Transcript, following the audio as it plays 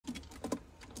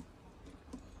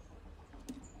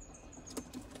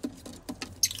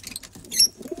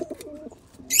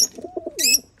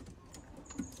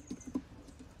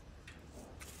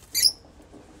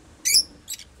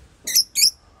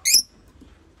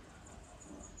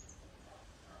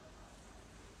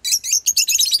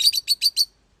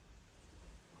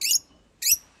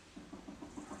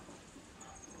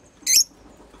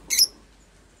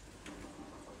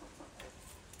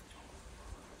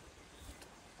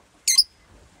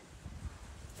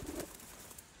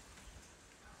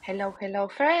Hello,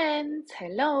 friends.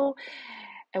 Hello.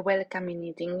 Welcome in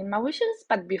Knitting in Magische.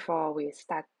 But before we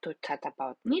start to chat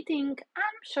about knitting,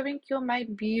 I'm showing you my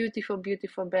beautiful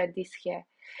birdies here.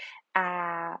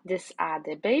 These are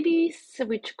the babies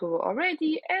which grew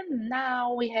already, and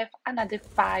now we have another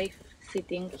 5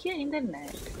 sitting here in the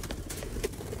nest.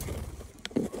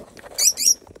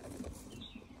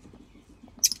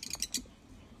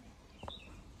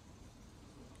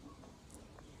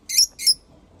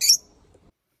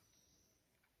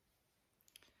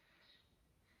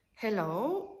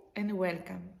 Hello and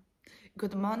welcome.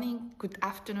 Good morning, good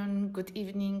afternoon, good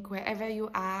evening, wherever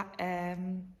you are.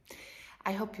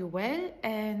 I hope you're well,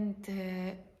 and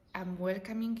I'm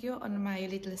welcoming you on my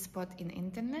little spot in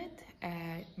internet.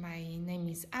 My name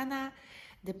is Anna.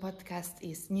 The podcast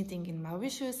is Knitting in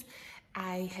Mauritius.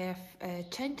 I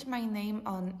have changed my name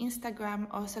on Instagram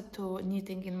also to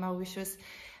Knitting in Mauritius,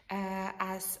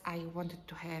 as I wanted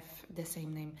to have the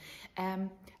same name.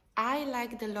 I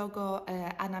like the logo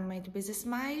Anna made with a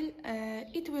smile.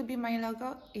 It will be my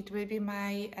logo. It will be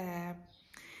my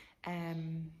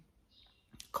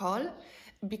call,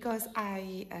 because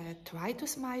I try to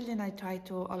smile and I try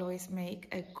to always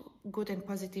make a good and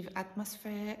positive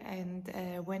atmosphere. And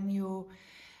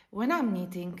when I'm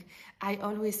knitting, I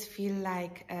always feel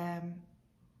like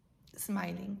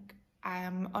smiling.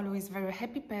 I'm always a very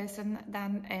happy person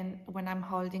then, and when I'm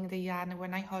holding the yarn,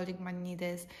 when I'm holding my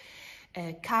needles,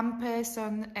 a calm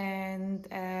person and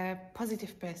a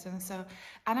positive person. So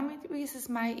Anna with a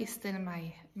smile is still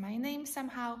my name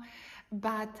somehow,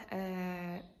 but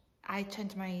I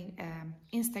changed my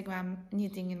Instagram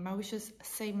Knitting in Mauritius,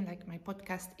 same like my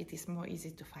podcast. It is more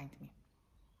easy to find me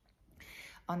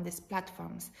on these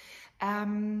platforms.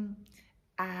 I'm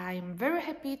very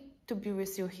happy to be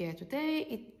with you here today.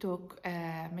 It took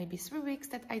maybe 3 weeks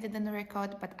that I didn't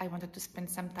record, but I wanted to spend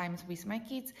some time with my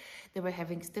kids. They were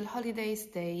having still holidays.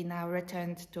 They now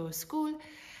returned to school.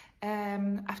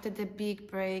 After the big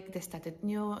break, they started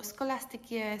new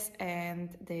scholastic years,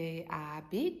 and they are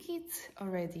big kids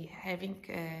already, having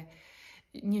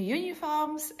new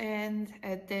uniforms, and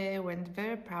they went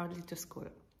very proudly to school.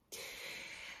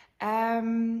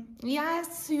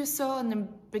 Yes, you saw in the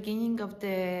beginning of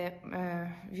the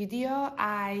video,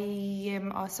 I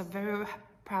am also very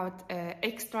proud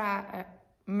extra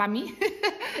mommy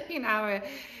in our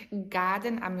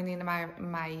garden. I mean, in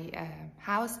my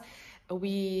house.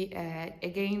 We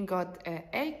again got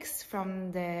eggs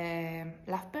from the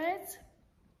lovebirds,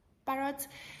 parrots,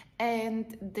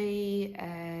 and they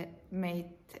made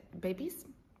babies.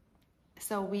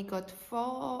 So we got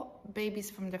 4 babies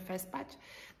from the first batch.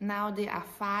 Now there are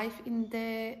 5 in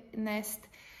the nest,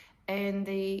 and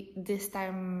they this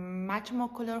time much more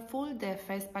colorful. The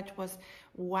first batch was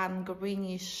one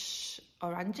greenish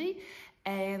orangey,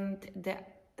 and the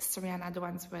 3 other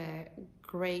ones were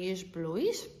grayish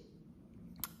bluish.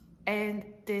 And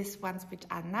these ones which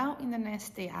are now in the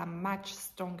nest, they are much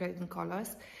stronger in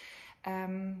colors.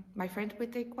 My friend will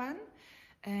take one,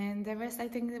 and the rest I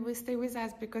think they will stay with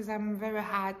us, because I'm very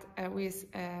hard with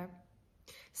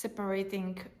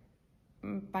separating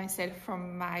myself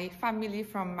from my family,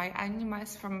 from my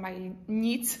animals, from my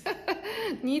needs,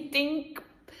 knitting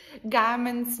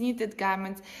garments, knitted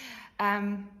garments.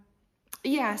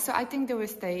 Yeah, so I think they will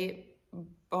stay,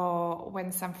 or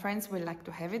when some friends will like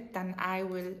to have it, then I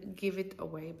will give it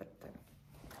away. But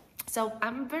so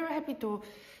I'm very happy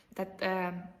that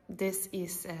this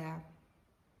is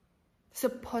so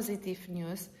positive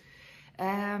news,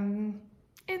 and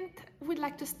we'd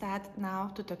like to start now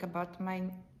to talk about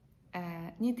my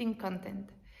knitting content.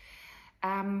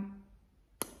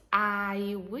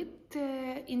 I would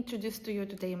introduce to you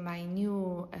today my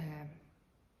new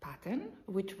pattern,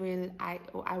 which I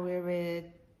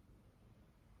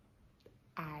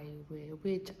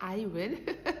will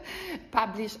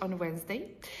publish on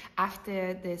Wednesday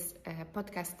after this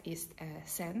podcast is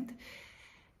sent.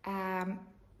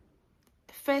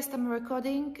 First, I'm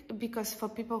recording because for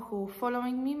people who are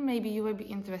following me, maybe you will be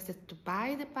interested to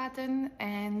buy the pattern,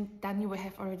 and then you will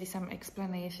have already some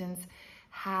explanations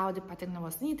how the pattern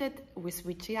was knitted, with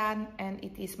which yarn, and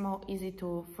it is more easy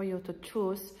for you to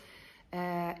choose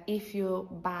if you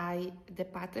buy the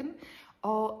pattern,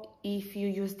 or if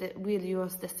you will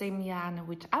use the same yarn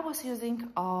which I was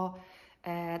using, or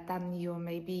then you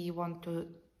maybe want to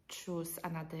choose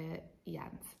another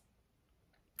yarns.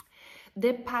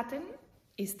 The pattern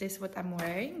is this what I'm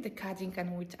wearing, the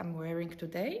cardigan which I'm wearing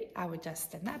today. I will just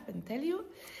stand up and tell you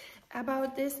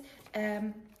about this.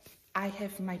 I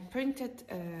have my printed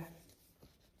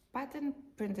pattern,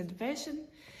 printed version,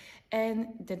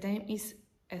 and the name is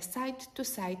Side to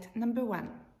Side number 1.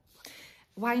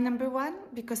 Why number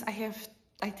 1? Because I have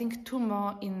I think 2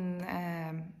 more in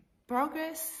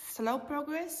progress, slow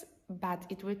progress, but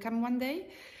it will come one day.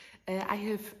 I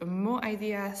have more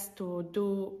ideas to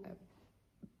do a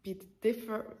bit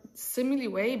different, similar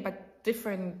way, but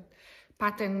different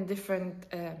pattern, different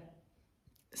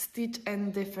stitch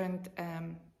and different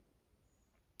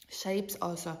shapes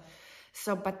also.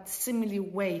 So, but similar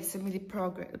way, similar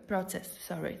process.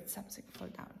 Sorry, something fall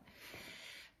down.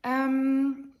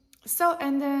 So,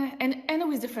 and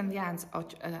with different yarns,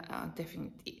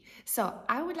 definitely. So,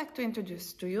 I would like to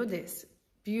introduce to you this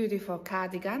beautiful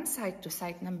cardigan, side to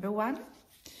side number 1.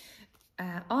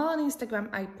 On Instagram,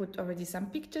 I put already some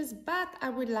pictures, but I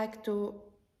would like to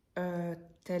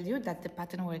tell you that the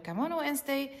pattern will come on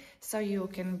Wednesday, so you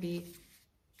can be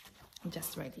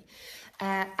just ready.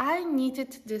 I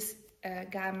knitted this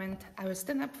garment. I will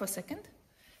stand up for a second.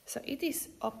 So it is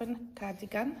open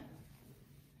cardigan,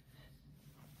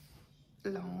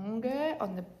 longer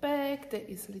on the back. There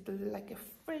is a little like a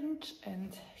fringe,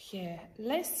 and here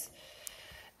less.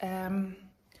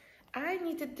 I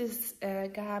knitted this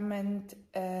garment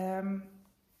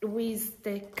with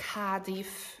the CARDIGAN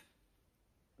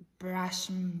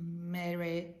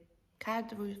BRUSHMERE,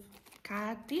 CARDIGAN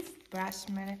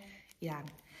BRUSHMERE yarn.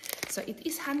 So it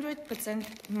is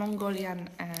 100% Mongolian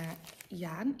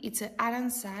yarn. It's an Aran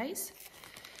size.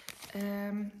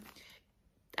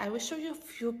 I will show you a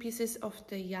few pieces of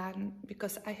the yarn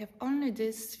because I have only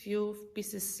these few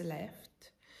pieces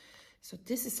left. So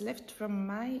this is left from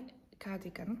my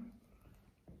cardigan,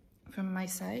 from my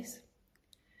size.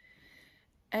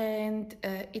 And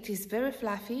it is very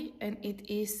fluffy, and it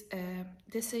is,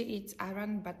 they say it's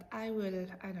Aran, but I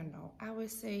don't know, I will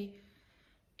say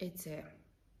it's a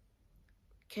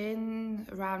can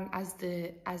run as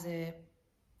a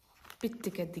bit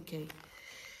decay.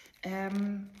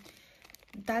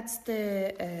 That's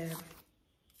the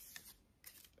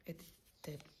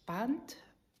band,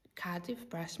 CARDIGAN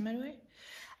BRUSHMERE.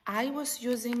 I was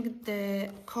using the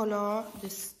color,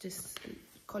 this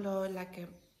color like a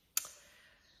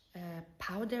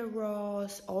powder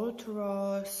rose, old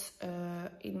rose,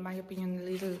 in my opinion,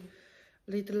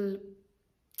 little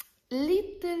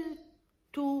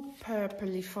too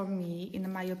purpley for me,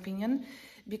 in my opinion,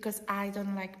 because I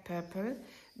don't like purple.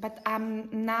 But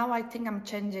now I think I'm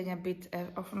changing a bit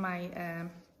of my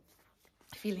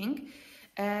feeling.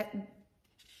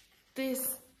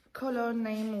 This color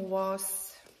name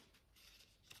was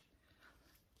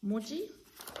Muji,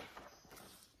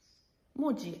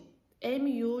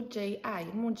 M-U-J-I,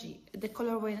 Muji. The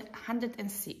color was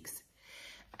 106.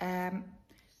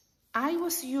 I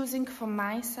was using for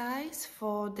my size,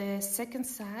 for the second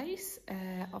size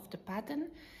of the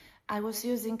pattern, I was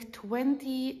using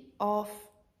 20 of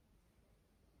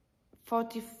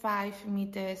 45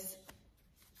 meters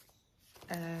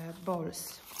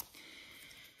balls.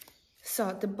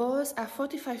 So the balls are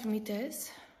 45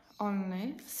 meters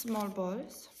only, small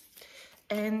balls,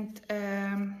 and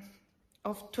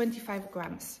of 25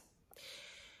 grams.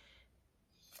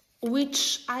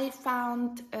 Which I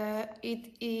found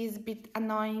it is a bit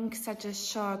annoying, such a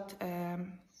short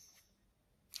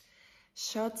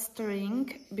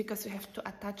string, because you have to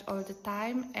attach all the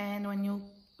time, and when you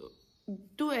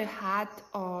do a hat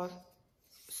or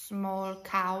small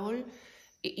cowl,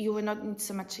 you will not need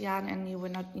so much yarn and you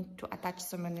will not need to attach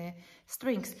so many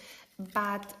strings.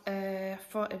 But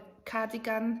for a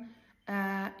cardigan,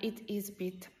 it is a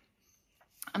bit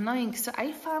annoying. So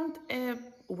I found a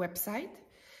website,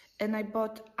 and I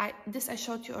bought, this I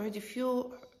showed you already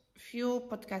few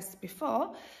podcasts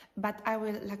before, but I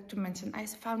will like to mention, I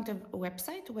found a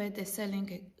website where they're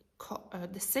selling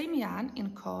the same yarn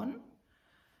in corn.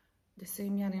 The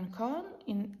same yarn in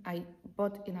corn, I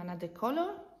bought in another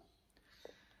color.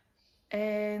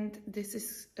 And this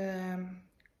is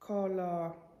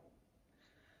color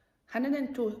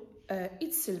 102,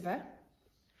 it's silver.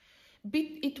 But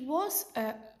it was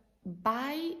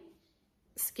by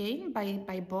skein,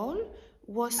 by ball,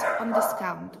 was on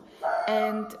discount,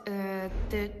 and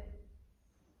the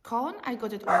corn I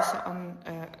got it also on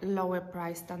lower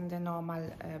price than the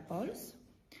normal balls,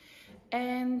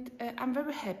 and I'm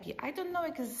very happy. I don't know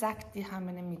exactly how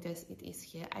many meters it is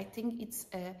here. I think it's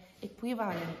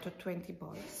equivalent to 20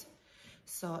 balls,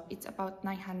 so it's about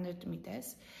 900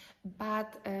 meters,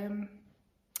 but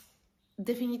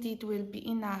definitely it will be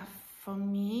enough for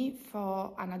me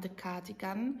for another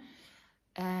cardigan,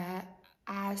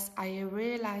 as I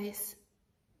realize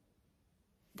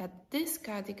that this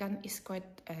cardigan is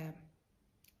quite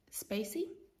spacey,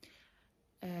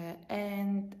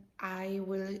 and I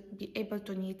will be able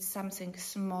to knit something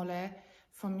smaller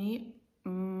for me,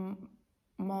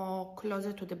 more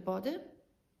closer to the body,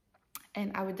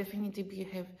 and I will definitely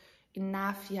have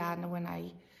enough yarn when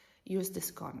I use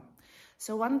this cone.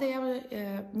 So one day I will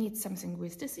need something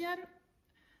with this yarn,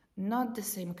 not the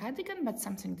same cardigan, but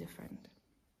something different.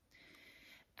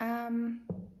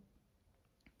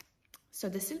 So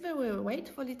the silver will wait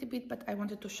for a little bit, but I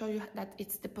wanted to show you that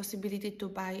it's the possibility to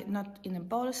buy not in a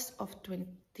balls of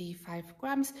 25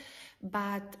 grams,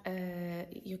 but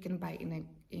you can buy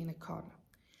in a cone.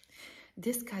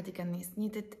 This cardigan is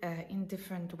knitted in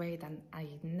different way than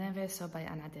I never saw by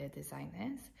another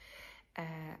designers.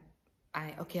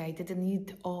 I didn't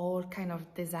need all kind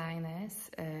of designers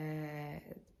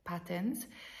patterns,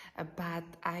 but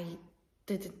I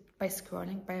did it by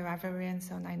scrolling by Ravelry and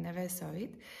so on. I never saw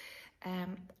it.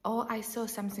 Or I saw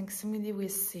something similar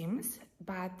with seams,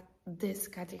 but this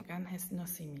cardigan has no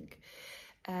seaming.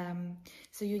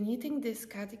 So you're knitting this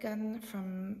cardigan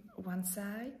from one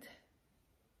side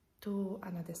to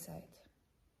another side.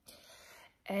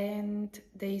 And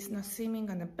there is no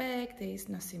seaming on the back, there is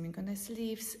no seaming on the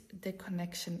sleeves. The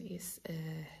connection is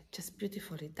just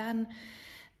beautifully done.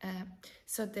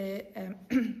 So the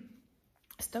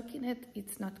stockinette,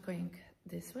 it's not going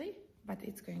this way, but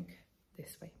it's going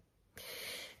this way.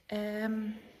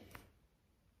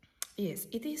 Yes,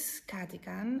 it is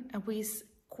cardigan with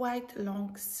quite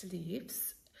long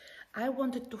sleeves. I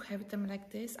wanted to have them like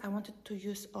this. I wanted to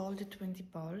use all the 20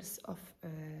 balls of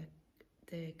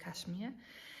the cashmere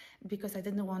because I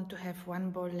didn't want to have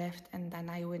one ball left and then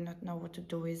I will not know what to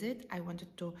do with it. I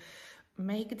wanted to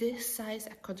make this size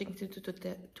according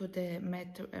to the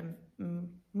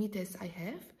meters I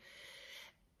have,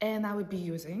 and I will be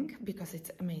using because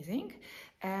it's amazing.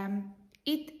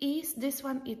 This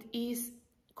one is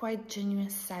quite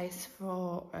generous size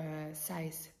for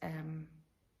size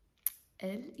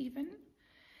L even.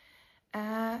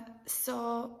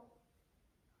 So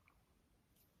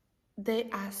there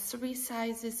are 3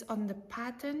 sizes on the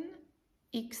pattern: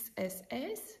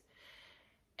 XSS,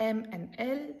 M and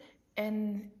L,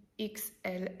 and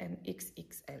XL and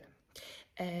XXL.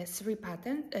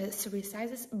 3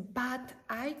 sizes, but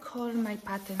I call my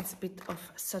patterns a bit of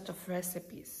sort of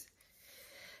recipes.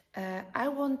 I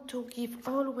want to give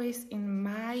always in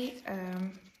my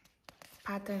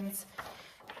patterns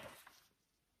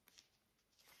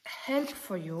help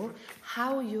for you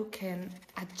how you can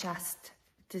adjust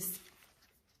this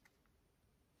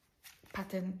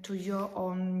pattern to your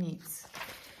own needs,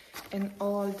 and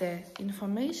all the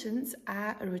informations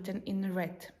are written in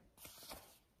red.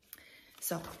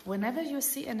 So whenever you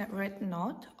see a red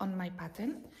knot on my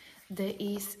pattern, there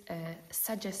is a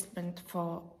suggestion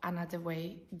for another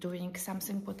way doing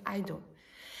something what I do.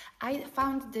 I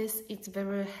found this, it's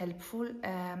very helpful.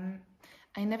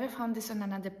 I never found this on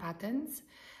another patterns.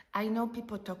 I know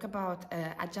people talk about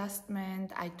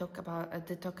adjustment.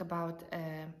 They talk about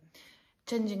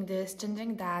changing this,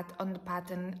 changing that on the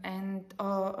pattern, and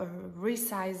or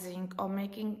resizing or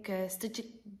making stitches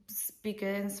bigger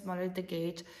and smaller the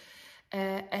gauge.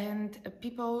 And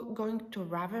people going to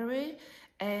Ravelry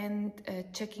and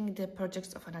checking the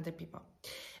projects of another people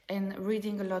and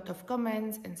reading a lot of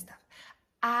comments and stuff.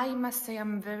 I must say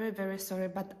I'm very, very sorry,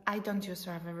 but I don't use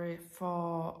Ravelry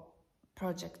for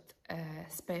project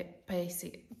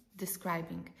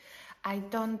describing. I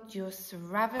don't use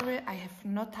Ravelry. I have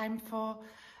no time for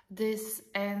this,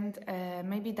 and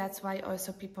maybe that's why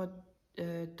also people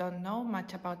don't know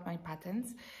much about my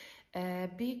patterns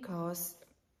because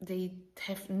they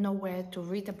have nowhere to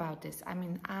read about this. I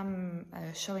mean, I'm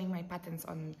showing my patterns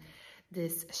on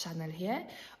this channel here,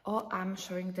 or I'm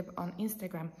showing them on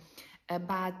Instagram,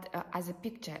 but as a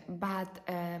picture. But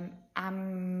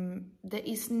there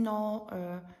is no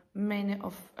many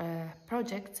of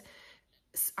projects.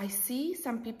 I see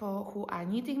some people who are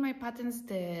knitting my patterns.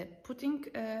 They're putting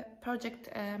project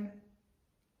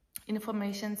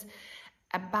informations.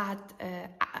 But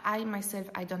I myself,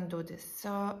 I don't do this.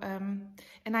 So,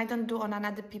 and I don't do on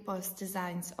another people's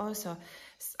designs also.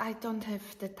 So I don't have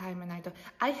the time, and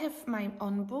I have my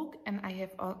own book, and I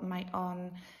have my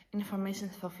own information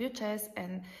for futures,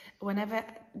 and whenever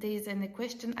there is any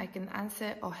question, I can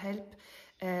answer or help.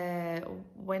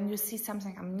 When you see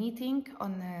something I'm knitting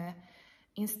on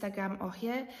Instagram or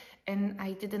here, and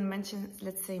I didn't mention,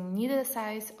 let's say, needle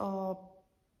size or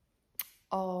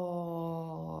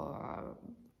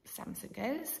something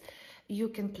else, you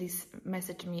can please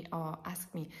message me or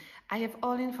ask me. I have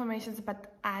all information,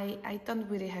 but I don't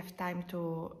really have time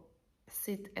to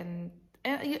sit and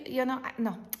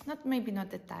no, maybe not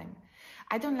the time.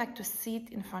 I don't like to sit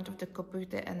in front of the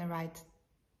computer and write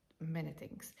many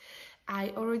things.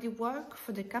 I already work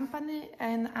for the company,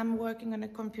 and I'm working on a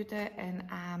computer, and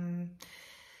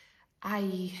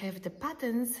I have the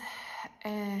patterns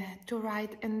to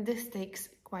write, and this takes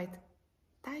quite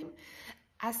time.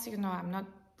 As you know, I'm not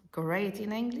great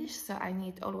in English, so I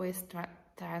need always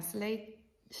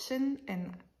translation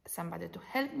and somebody to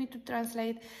help me to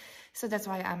translate. So that's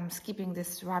why I'm skipping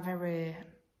this RAVERLY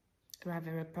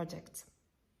projects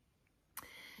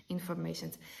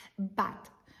informations. But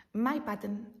my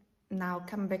pattern, now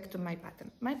come back to my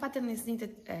pattern. My pattern is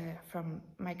knitted from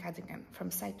my cardigan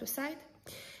from side to side.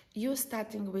 You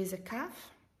starting with a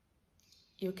cuff.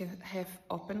 You can have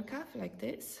open cuff like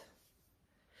this,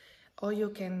 or you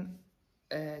can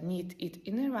knit it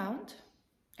in a round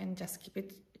and just keep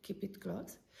it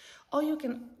closed, or you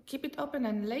can keep it open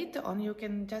and later on you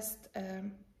can just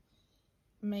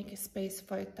make a space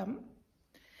for a thumb,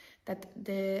 that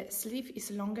the sleeve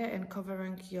is longer and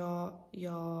covering your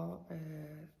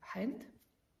hand.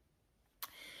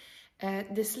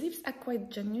 The sleeves are quite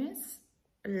generous,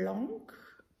 long.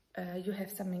 You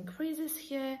have some increases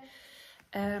here.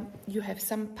 You have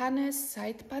some panels,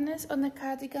 side panels on the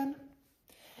cardigan,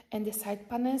 and the side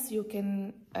panels you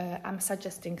can, I'm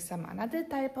suggesting some another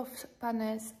type of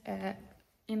panels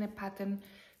in a pattern,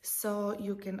 so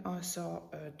you can also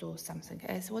do something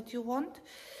else what you want.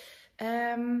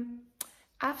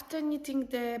 After knitting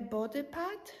the border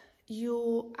part,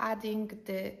 you're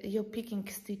picking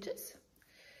stitches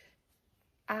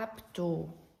up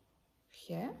to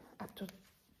here, up to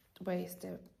where is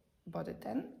the border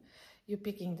then. You're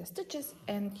picking the stitches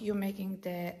and you're making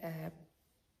the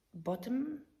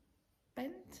bottom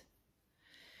bend.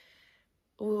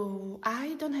 Oh,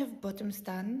 I don't have bottoms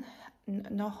done,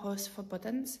 no hose for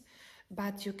buttons,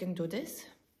 but you can do this.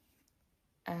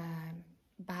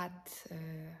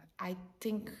 I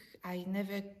think I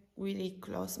never really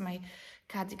close my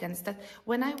cardigans. That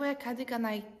when I wear cardigan,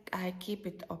 I keep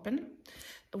it open.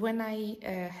 When I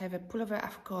have a pullover,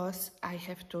 of course, I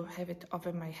have to have it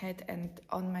over my head and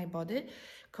on my body,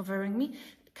 covering me.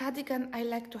 Cardigan I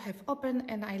like to have open,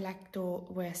 and I like to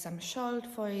wear some shawl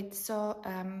for it. So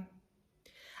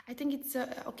I think it's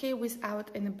okay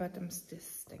without any bottoms,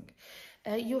 this thing.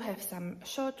 You have some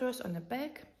shoulders on the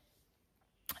back.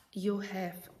 You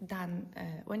have done,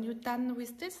 when you're done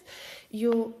with this,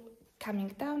 you coming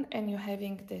down and you're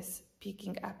having this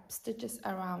picking up stitches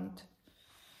around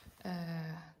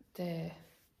the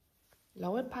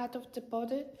lower part of the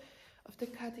body of the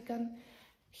cardigan.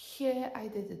 Here I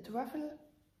did a ruffle,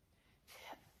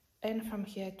 and from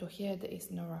here to here there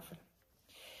is no ruffle.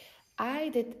 I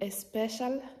did a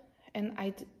special, and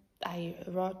I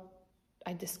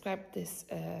described this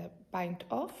bind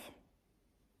off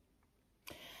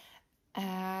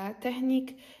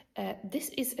technique. This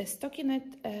is a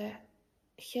stockinette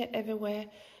here everywhere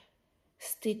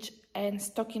stitch, and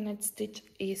stockinette stitch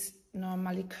is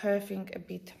normally curving a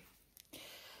bit,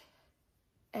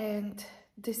 and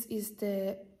this is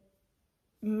the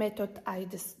method I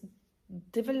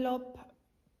develop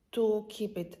to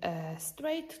keep it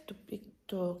straight,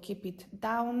 to keep it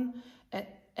down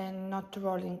and not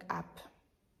rolling up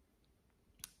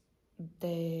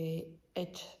the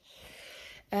edge.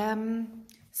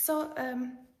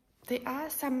 There are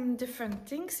some different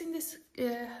things in this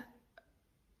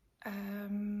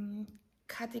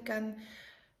cardigan.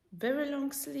 Very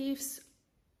long sleeves,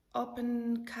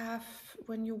 open cuff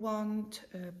when you want,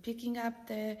 picking up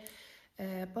the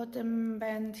bottom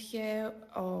band here,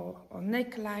 or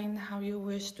neckline, how you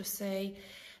wish to say.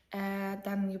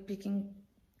 Then you're picking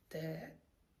the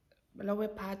lower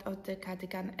part of the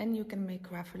cardigan, and you can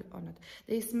make ruffle on it.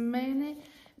 There's many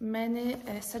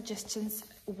suggestions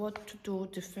what to do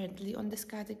differently on this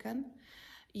cardigan.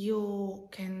 You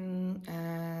can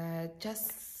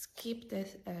just keep the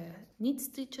knit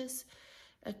stitches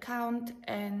count,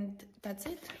 and that's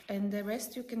it, and the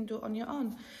rest you can do on your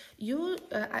own.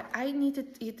 I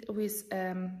knitted it with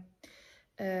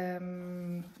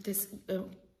this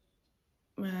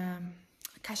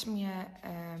cashmere,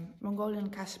 Mongolian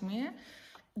cashmere.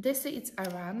 They say it's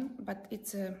Iran, but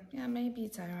it's yeah, maybe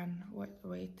it's Iran.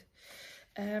 Wait.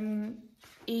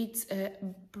 It's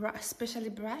specially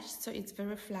brushed, so it's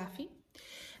very fluffy,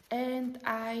 and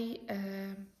I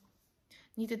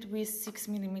knitted with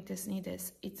 6mm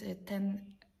needles. It's a 10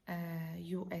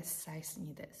 US size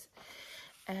needles.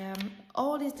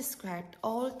 All is described,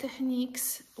 all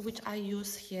techniques which I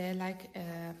use here, like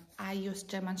I use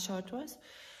German shoulders,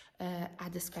 are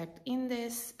described in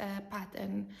this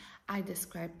pattern. I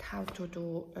described how to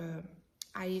do,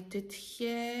 I did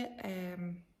here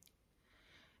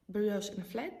brioche and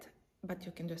flat, but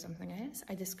you can do something else.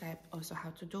 I described also how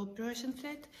to do brioche and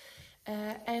flat,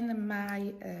 and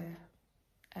my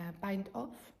bind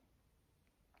off.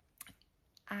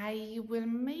 I will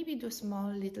maybe do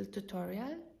small little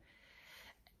tutorial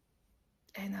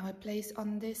and I will place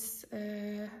on this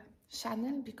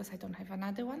channel because I don't have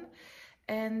another one,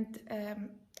 and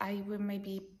I will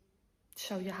maybe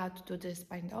show you how to do this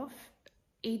bind off.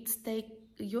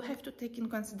 You have to take in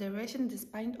consideration this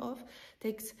bind off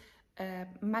takes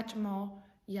much more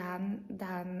yarn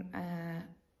than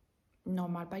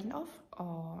normal bind off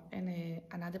or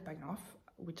another bind off,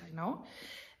 which I know,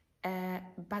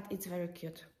 but it's very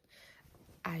cute.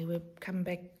 I will come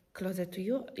back closer to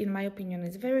you. In my opinion,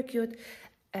 it's very cute.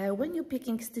 When you're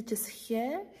picking stitches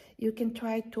here, you can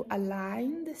try to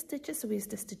align the stitches with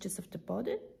the stitches of the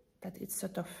body, that it's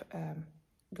sort of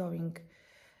going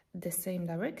the same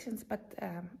directions, but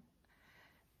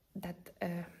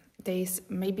there is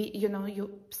maybe, you know,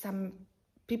 some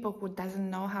people who doesn't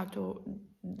know how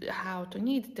to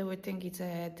knit, they would think it's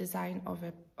a design of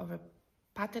a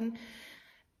pattern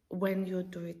when you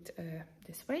do it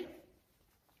this way.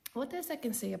 What else I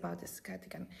can say about this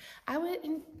cardigan? I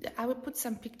will put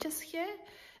some pictures here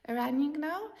running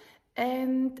now,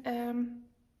 and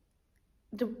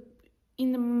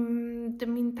in the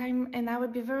meantime, and I will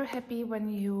be very happy when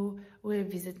you will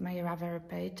visit my Ravelry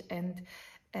page and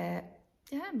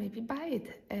yeah, maybe buy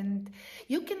it. And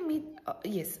you can meet,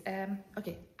 yes,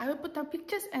 okay, I will put down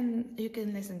pictures and you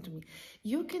can listen to me.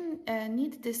 You can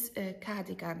knit this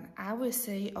cardigan, I will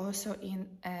say, also in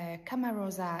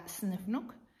Camarosa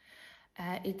Snifnook.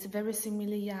 It's very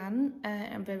similar yarn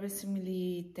and very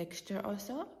similar texture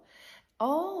also.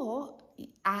 Or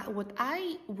what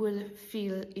I will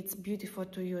feel it's beautiful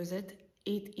to use it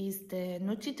is the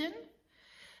Nutiden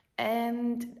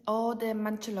or the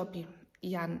Manchelopi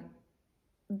yarn.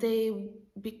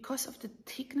 Because of the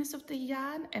thickness of the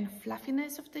yarn and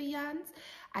fluffiness of the yarns,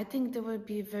 I think they will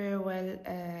be very well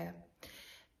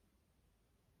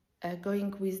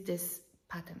going with this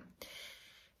pattern.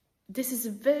 This is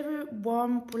a very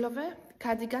warm pullover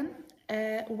cardigan.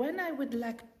 When I would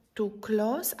like to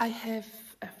close, I have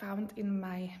found in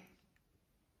my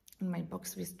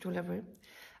box with jewelry,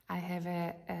 I have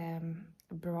a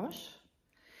brush,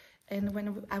 and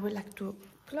when I would like to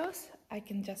close, I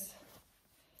can just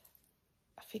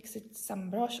fix it some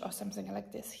brush or something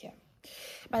like this here.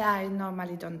 But I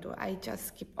normally don't do. I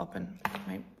just keep open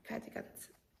my cardigans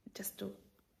just to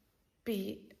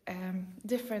be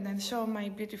different and show my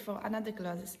beautiful another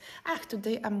clothes.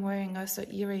 Today I'm wearing also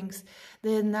earrings.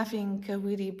 They're nothing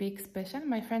really big special.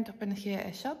 My friend opened here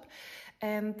a shop,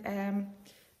 and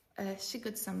she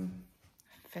got some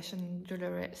fashion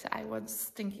jewelry. So I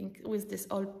was thinking with this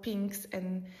old pinks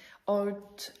and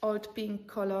old pink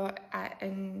color,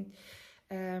 and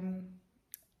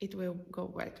it will go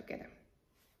well together.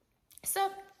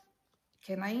 So,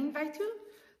 can I invite you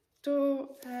to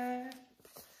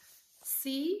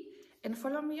see and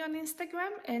follow me on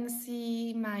Instagram and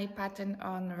see my pattern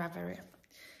on Ravelry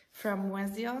from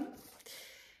Wednesday on?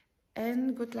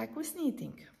 And good luck with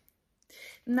knitting.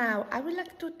 Now, I would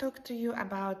like to talk to you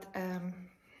about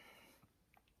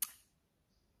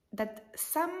that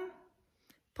some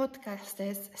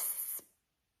podcasters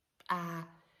are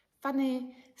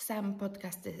funny, some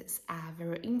podcasters are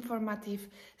very informative,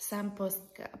 some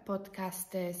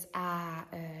podcasters are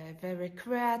very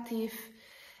creative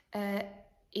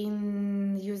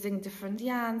in using different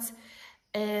yarns,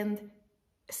 and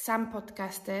some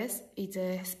podcasters, it's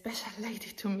a special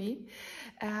lady to me,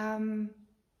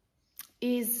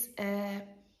 is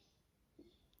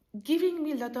giving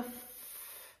me a lot of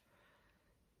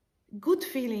good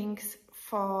feelings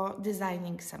for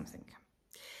designing something.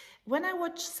 When I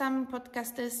watch some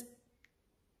podcasters,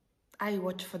 I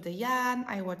watch for the yarn,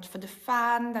 I watch for the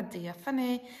fun, that they are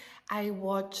funny. I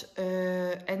watch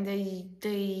and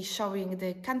they showing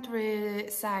the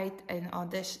countryside or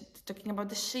talking about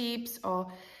the sheep,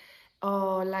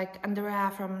 or like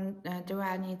Andrea from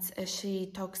Dora Knits, she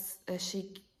talks,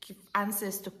 she gives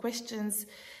answers to questions.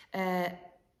 I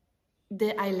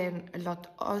learn a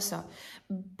lot also.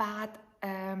 But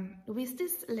with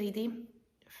this lady,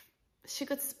 she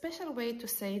got a special way to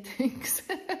say things.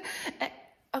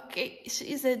 Okay,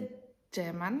 she is a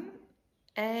German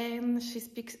and she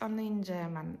speaks only in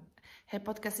German. Her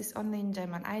podcast is only in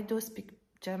German. I do speak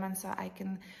German, so I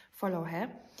can follow her.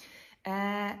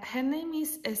 Her name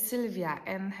is Sylvia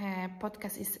and her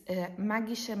podcast is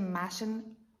Magische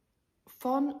Machen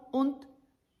von und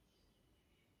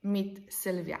mit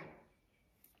Sylvia.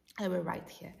 I will write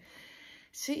here.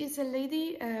 She is a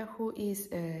lady who is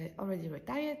already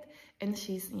retired and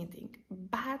she's knitting.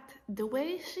 But the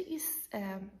way she is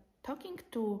talking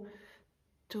to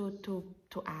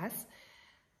us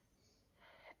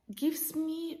gives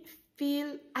me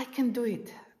feel I can do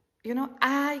it. You know,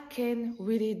 I can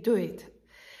really do it.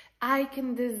 I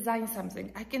can design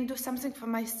something. I can do something for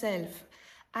myself.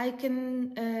 I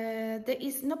can, there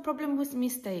is no problem with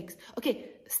mistakes.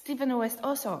 Okay, Stephen West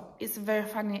also is very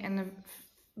funny and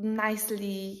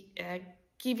nicely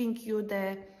giving you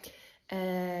the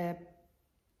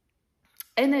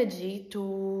energy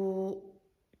to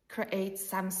create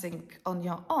something on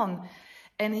your own.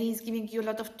 And he's giving you a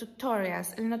lot of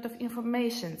tutorials, a lot of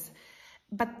informations.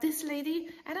 But this lady,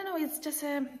 I don't know, it's just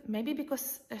maybe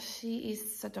because she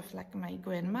is sort of like my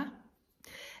grandma.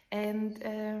 And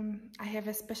I have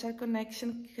a special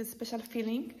connection, a special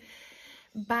feeling.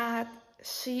 But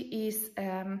she is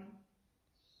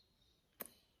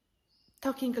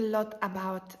talking a lot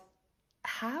about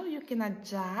how you can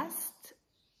adjust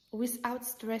without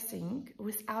stressing,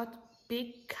 without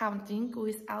big counting,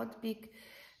 without big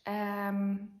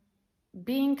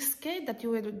being scared that you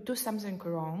will do something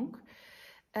wrong.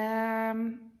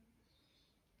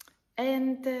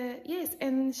 Yes,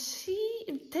 and she,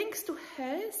 thanks to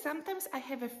her, sometimes I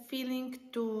have a feeling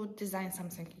to design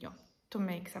something new, to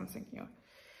make something new.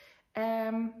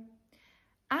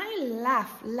 I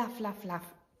love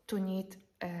to need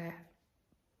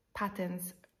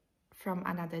patterns from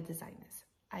another designers.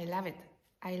 I love it.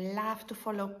 I love to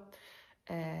follow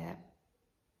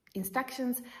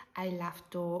instructions. I love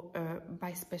to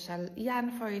buy special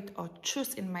yarn for it or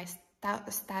choose in my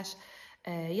stash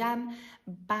yarn.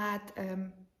 But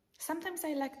sometimes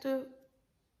I like to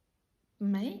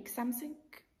make something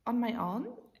on my own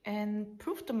and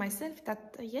prove to myself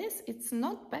that yes, it's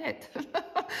not bad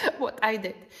what I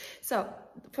did. So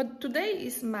for today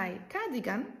is my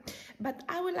cardigan, but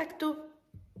I would like to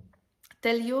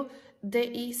tell you there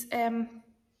is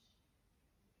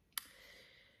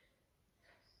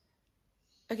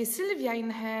okay, Sylvia in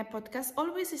her podcast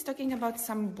always is talking about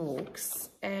some books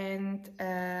and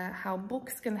how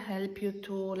books can help you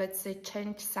to, let's say,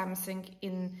 change something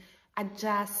in,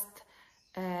 adjust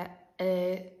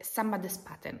somebody's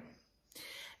pattern,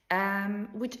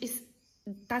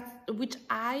 which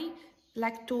I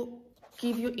like to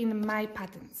give you in my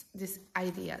patterns, these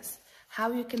ideas,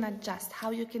 how you can adjust, how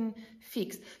you can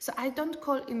fix. So I don't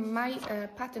call in my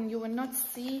pattern, you will not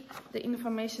see the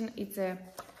information, it's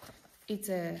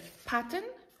a pattern,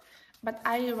 but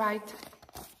I write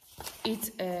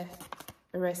it's a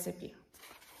recipe.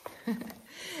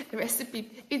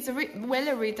 Recipe, it's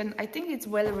well written, I think it's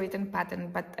well written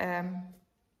pattern, but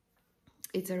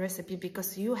it's a recipe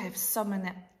because you have so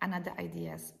many another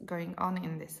ideas going on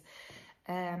in this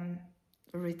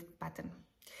written pattern.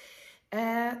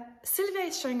 Sylvia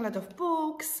is showing a lot of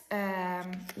books,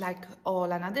 like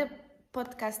all another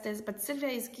podcasters, but Sylvia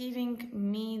is giving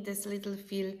me this little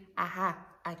feel, aha,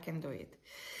 I can do it.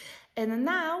 And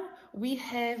now we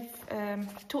have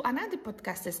two another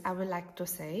podcasters I would like to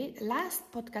say. Last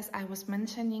podcast I was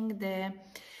mentioning the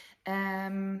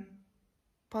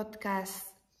podcast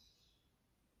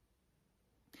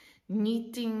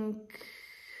Knit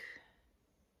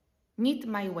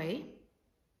My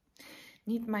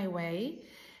Way,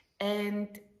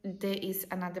 and there is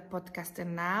another podcaster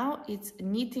now, it's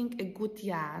Knitting a Good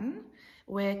Yarn,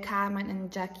 where Carmen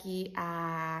and Jackie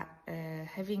are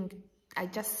having, I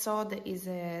just saw there is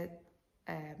a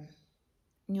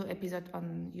new episode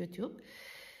on YouTube.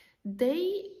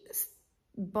 They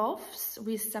both,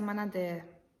 with some other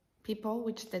people,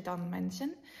 which they don't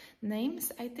mention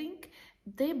names, I think,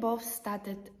 they both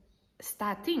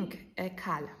starting a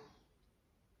CAL,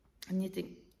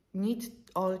 knit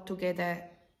all together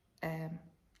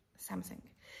something.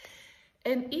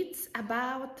 And it's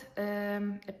about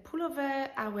a pullover.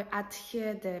 I will add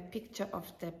here the picture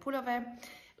of the pullover,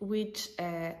 which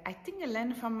I think I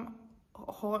learned from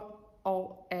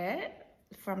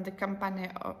from the company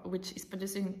which is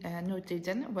producing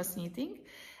Nutiden, was knitting.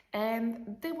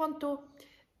 And they want to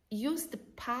use the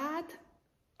part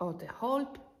or the whole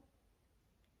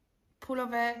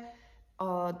pullover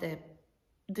or the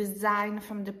design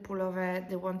from the pullover.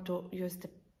 They want to use the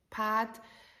part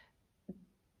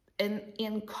and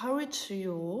encourage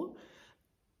you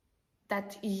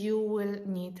that you will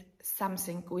need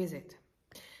something with it.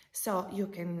 So you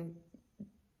can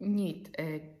knit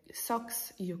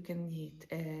socks, you can knit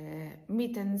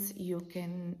mittens, you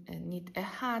can knit a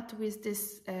hat with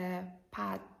this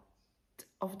part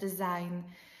of design.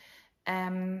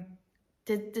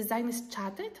 The design is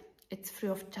charted, it's free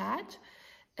of charge,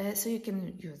 so you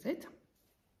can use it.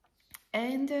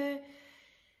 And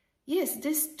yes,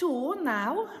 these two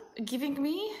now giving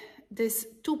me, these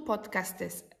two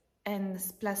podcasters and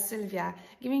plus Sylvia,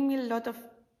 giving me a lot of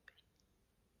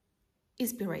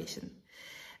inspiration.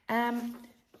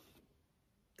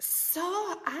 So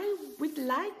I would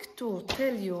like to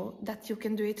tell you that you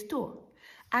can do it too.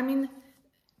 I mean,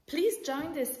 please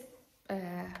join this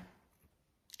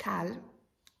call,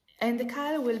 and the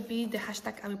call will be the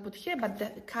hashtag I will put here, but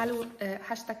the call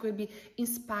hashtag will be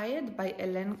inspired by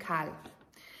Ellen Cal.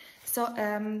 So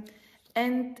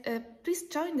please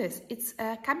join this. It's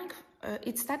coming.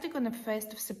 It's starting on the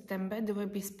 1st of September. There will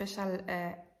be special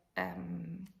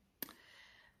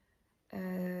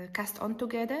cast on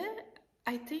together,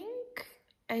 I think,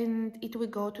 and it will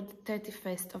go to the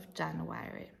 31st of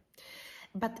January.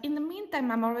 But in the meantime,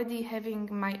 I'm already having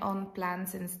my own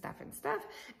plans and stuff,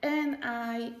 and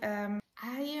I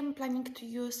am planning to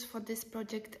use for this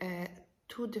project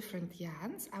 2 different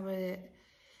yarns. I will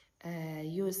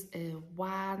use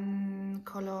one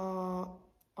color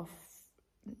of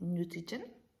Nutiden,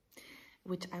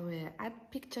 which I will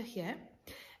add picture here,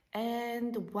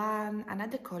 and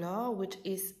another color which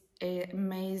is an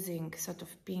amazing sort of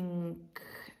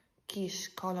pinkish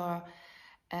color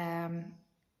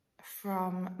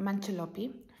from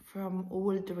Manchelopi, from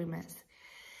Wooldreamers.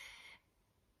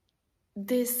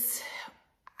 This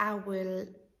I will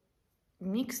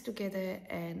mix together,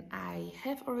 and I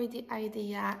have already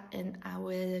idea, and I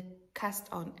will cast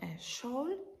on a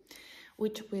shawl,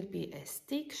 which will be a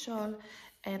stick shawl.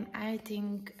 And I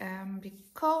think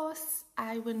because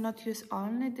I will not use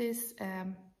only this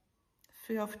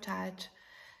free of charge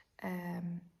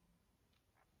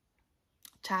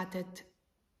charted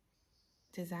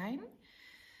design,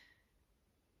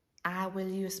 I will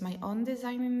use my own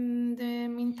design in the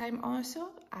meantime also.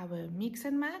 I will mix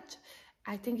and match.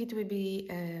 I think it will be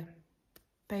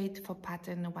paid for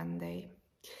pattern one day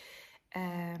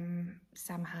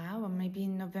somehow, or maybe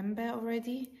in November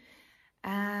already,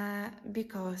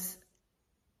 because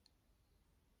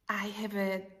I have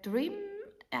a dream,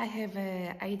 I have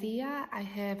an idea, I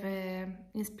have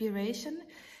inspiration,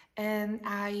 and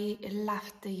I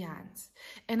love the yarns.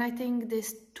 And I think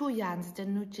these 2 yarns, the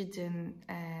Nutiden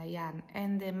yarn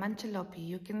and the Manchelopi,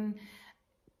 you can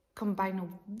combine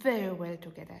very well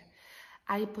together.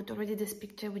 I put already this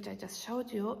picture which I just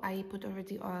showed you, I put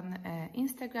already on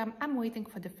Instagram. I'm waiting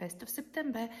for the 1st of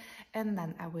September, and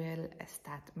then I will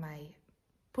start my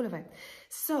pullover.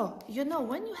 So, you know,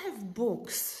 when you have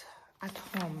books at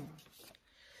home,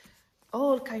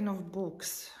 all kind of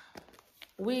books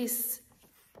with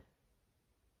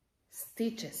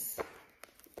stitches,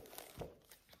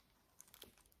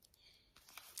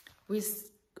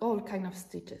 with all kind of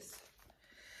stitches,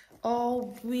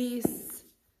 or with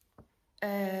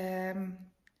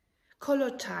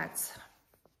color charts,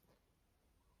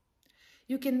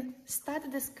 you can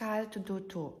start the scarf to do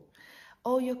 2,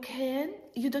 or you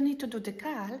don't need to do the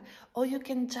call, or you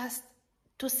can just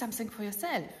do something for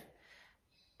yourself.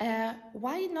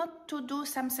 Why not to do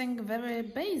something very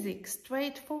basic,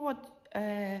 straightforward,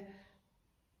 a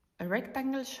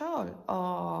rectangle shawl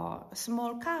or a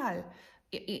small call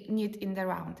knit in the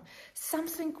round,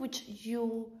 something which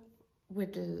you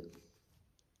will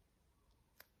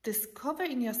discover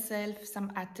in yourself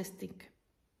some artistic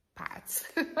parts.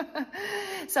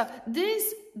 So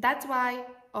that's why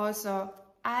also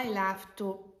I love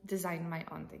to design my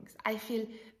own things. I feel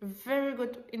very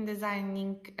good in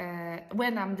designing.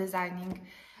 When I'm designing,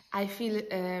 I feel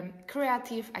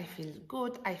creative, I feel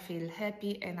good, I feel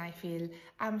happy, and I feel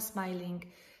I'm smiling,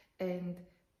 and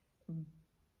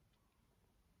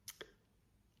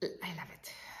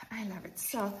I love it.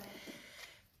 So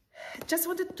just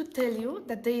wanted to tell you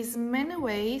that there is many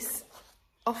ways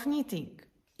of knitting.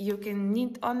 You can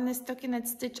knit only stockinette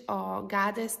stitch or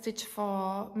garter stitch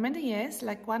for many years,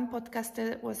 like one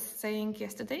podcaster was saying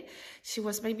yesterday. She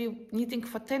was maybe knitting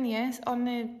for 10 years,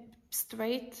 only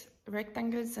straight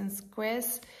rectangles and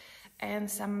squares and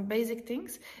some basic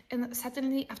things. And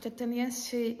suddenly, after 10 years,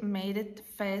 she made it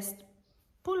first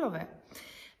pullover.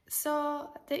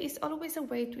 So there is always a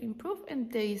way to improve,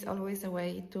 and there is always a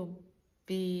way to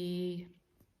be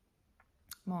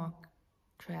more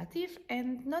creative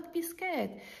and not be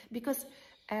scared, because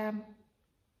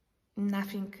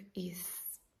nothing is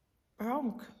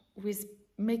wrong with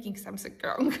making something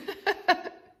wrong,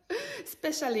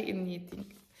 especially in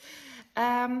knitting.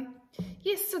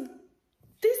 Yes, so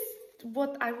this is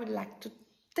what I would like to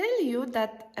tell you,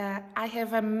 that I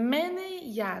have many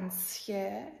yarns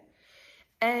here,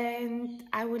 and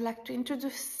I would like to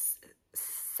introduce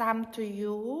some to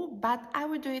you, but I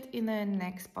will do it in the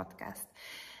next podcast,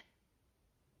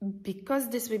 because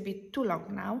this will be too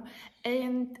long now,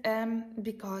 and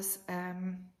because I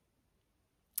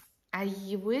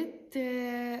would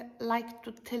like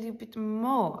to tell you a bit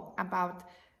more about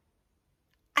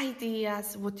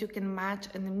ideas, what you can match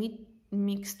and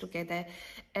mix together,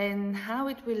 and how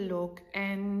it will look,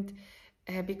 and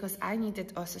because I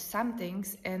needed also some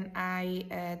things, and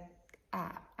I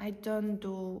don't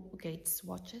do Goetze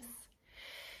watches.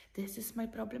 This is my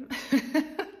problem.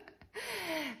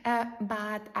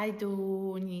 But I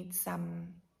do need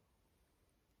some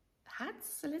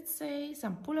hats, let's say,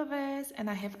 some pullovers, and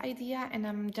I have idea, and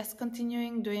I'm just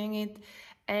continuing doing it,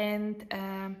 and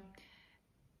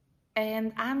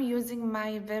I'm using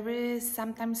my very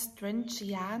sometimes strange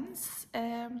yarns,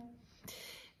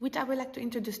 which I would like to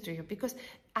introduce to you, because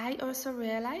I also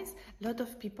realize a lot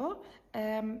of people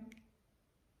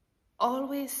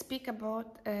always speak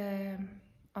about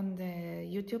on the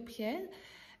YouTube here,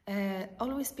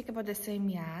 always speak about the same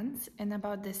yarns and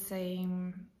about the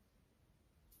same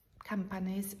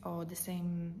companies or the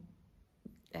same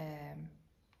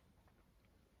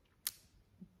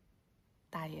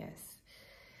dyers.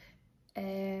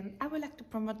 I would like to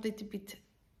promote a little bit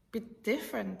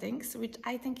different things, which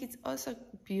I think is also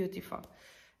beautiful.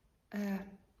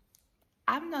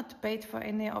 I'm not paid for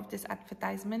any of this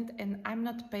advertisement, and I'm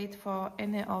not paid for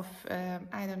any of,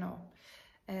 I don't know,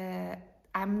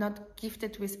 I'm not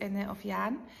gifted with any of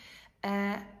yarn,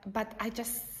 but I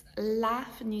just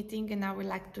love knitting, and I would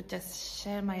like to just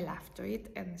share my love to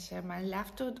it and share my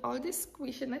love to all this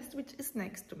squishiness which is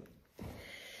next to me.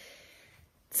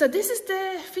 So this is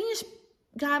the finished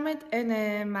garment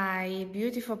and my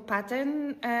beautiful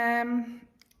pattern, and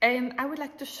I would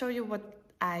like to show you what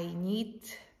I need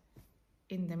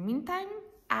in the meantime.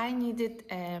 I needed,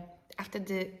 after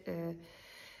the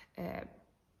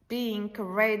being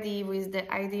ready with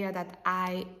the idea that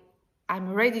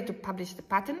I'm ready to publish the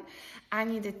pattern, I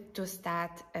needed to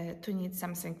start to knit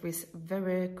something with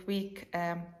very quick,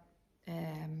 how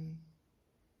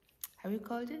you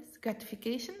call this?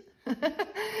 Gratification?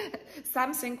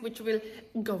 Something which will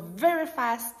go very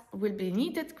fast, will be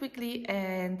knitted quickly,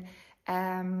 and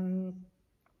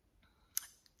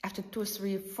after 2,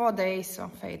 3, 4 days, or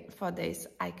 4 days,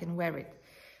 I can wear it.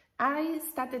 I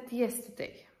started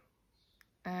yesterday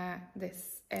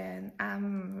this, and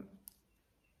I'm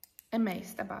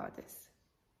amazed about this,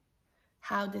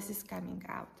 how this is coming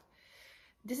out.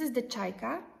 This is the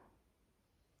Chaika.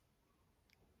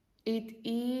 It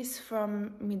is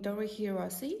from Midori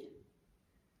Hiroshi,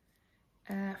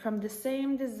 from the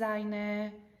same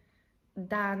designer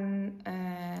that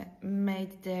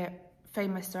made the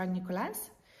famous Run Nicolas.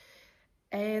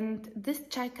 And this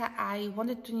Chaika I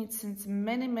wanted to knit since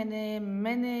many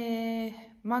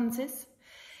months,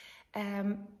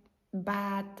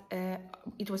 but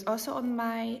it was also on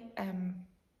my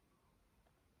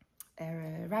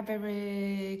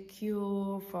RAVERLY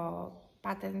queue for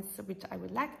patterns which I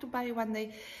would like to buy one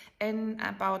day. And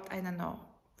about, I don't know,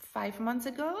 5 months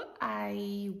ago,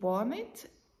 I won it,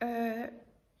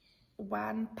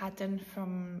 one pattern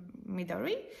from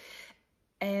Midori,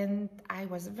 and I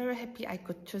was very happy I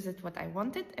could choose it what I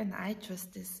wanted, and I chose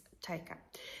this Chaika.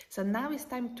 So now it's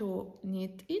time to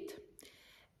knit it,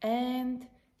 and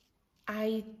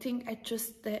I think I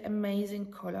chose the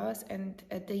amazing colors, and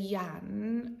the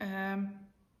yarn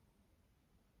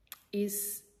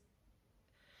is,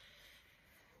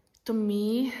 to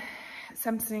me,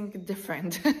 something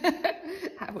different.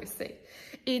 I would say.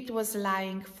 It was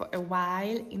lying for a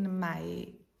while in my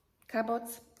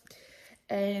cupboards,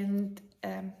 and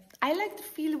I like to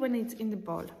feel when it's in the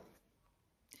bowl,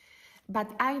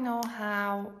 but I know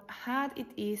how hard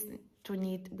it is to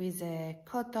knit with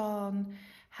cotton,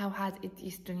 how hard it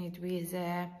is to knit with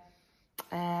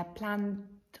plant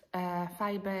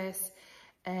fibers,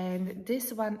 and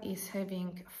this one is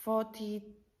having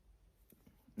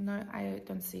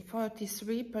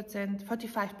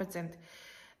 45%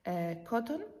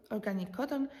 cotton, organic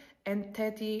cotton, and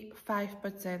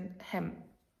 35% hemp.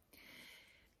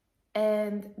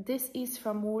 And this is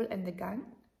from Wool and the Gun,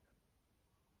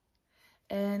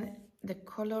 and the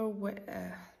color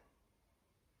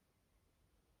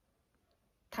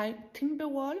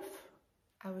Timberwolf.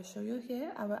 I will show you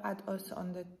here. I will add also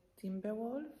on the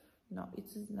Timberwolf. No,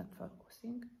 it is not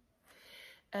focusing.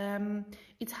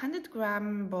 It's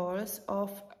 100-gram balls of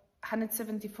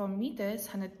 174 meters,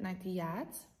 190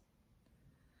 yards.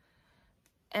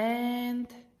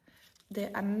 And the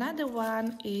another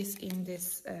one is in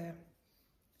this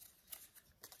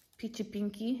peachy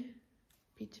pinky.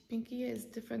 Peachy pinky is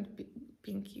different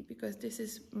pinky, because this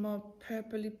is more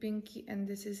purpley pinky and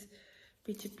this is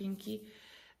peachy pinky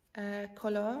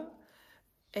color.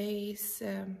 Is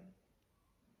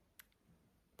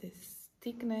this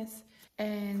thickness,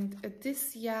 and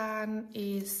this yarn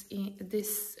is in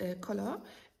this color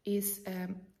is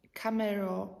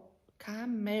cameo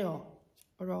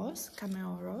rose.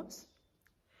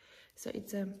 So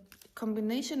it's a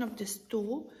combination of these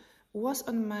two, was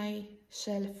on my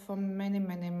shelf for many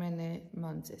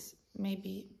months,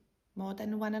 maybe more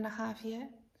than 1.5 years.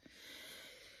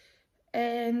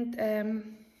 And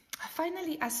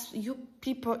finally, as you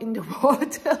people in the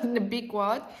world, in the big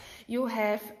world, you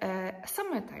have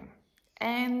summertime,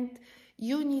 and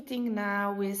you knitting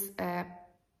now with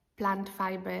plant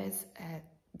fibers,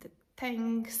 the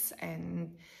tanks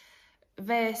and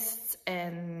vests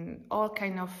and all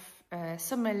kind of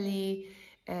summerly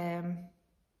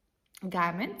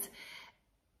garments.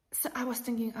 So I was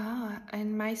thinking,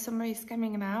 and my summer is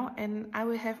coming now, and I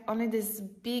will have only this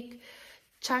big,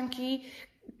 chunky,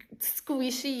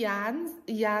 squishy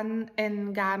yarn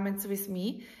and garments with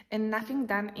me, and nothing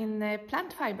done in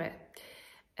plant fiber.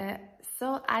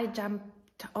 So I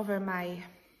jumped over my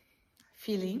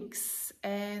feelings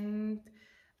and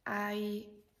I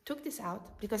took this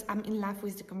out because I'm in love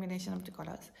with the combination of the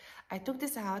colors. I took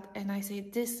this out and I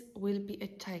said, this will be a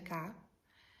Chaika.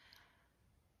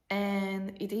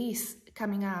 And it is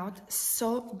coming out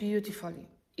so beautifully.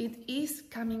 It is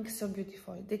coming so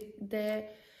beautifully.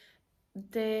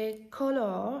 The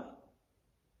colors,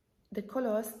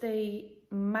 they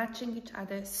matching each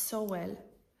other so well.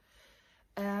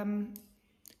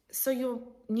 So you're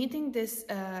knitting this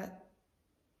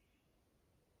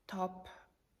top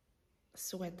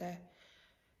sweater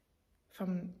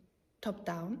from top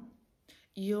down.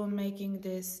 You're making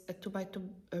this a 2x2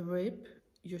 rib.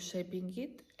 You're shaping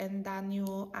it, and then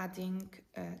you're adding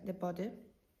the body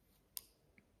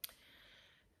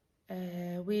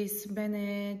with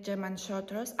many German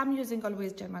shorters. I'm using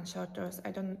always German shorters. I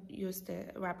don't use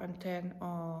the wrap and turn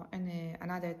or any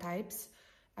another types.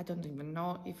 I don't even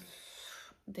know if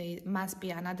there must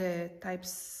be another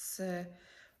types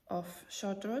of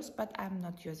shorters, but I'm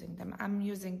not using them. I'm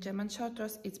using German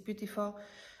shorters. It's beautiful,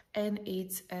 and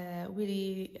it's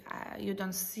really you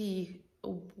don't see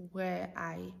where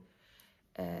I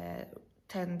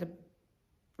turn the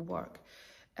work.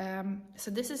 So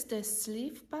this is the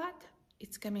sleeve part.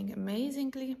 It's coming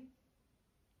amazingly,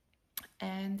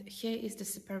 and here is the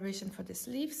separation for the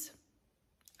sleeves.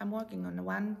 I'm working on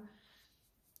one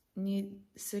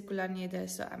circular needle,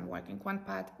 so I'm working one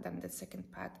part, then the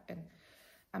second part, and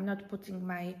I'm not putting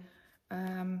my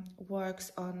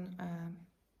works on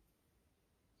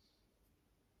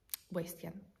waste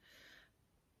yarn.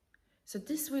 So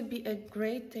this will be a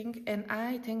great thing, and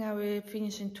I think I will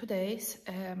finish in 2 days,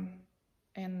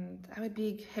 and I will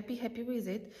be happy with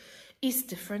it. It's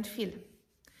different feel.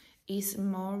 It's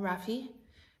more roughy.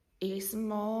 It's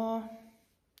more,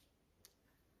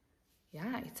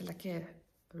 yeah, it's like a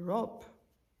rope.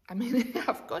 I mean,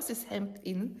 of course it's hemp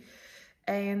in,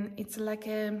 and it's like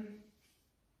a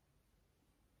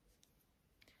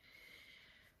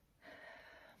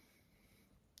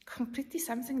completely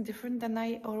something different than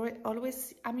I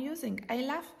always am using. I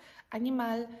love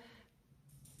animal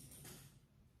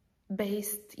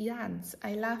based yarns.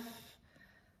 I love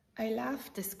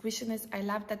the squishiness. I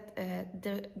love that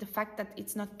the fact that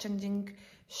it's not changing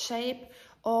shape,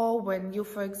 or when you,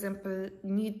 for example,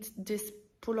 need this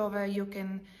pullover, you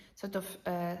can sort of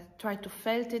try to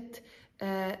felt it,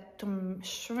 to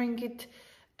shrink it.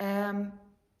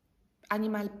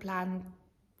 Animal plant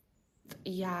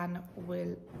yarn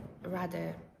will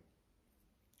rather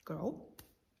grow,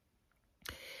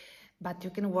 but you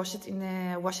can wash it in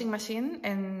a washing machine,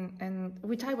 and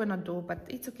which I will not do, but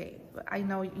it's okay. I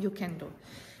know you can do.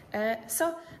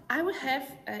 So I will have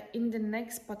in the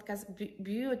next podcast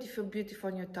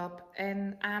beautiful new top,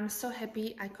 and I'm so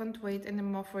happy. I can't wait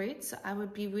anymore for it. So I will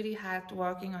be really hard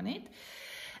working on it.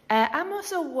 I'm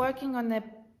also working on a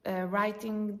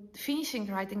finishing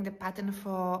writing the pattern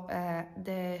for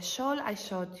the shawl I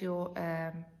showed you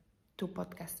 2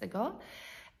 podcasts ago.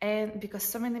 And because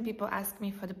so many people ask me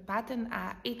for the pattern,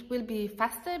 it will be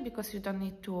faster because you don't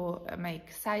need to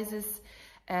make sizes,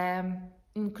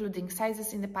 including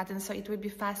sizes in the pattern, so it will be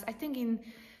fast. I think in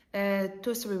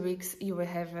 2-3 weeks you will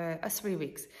have 3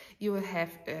 weeks you will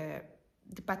have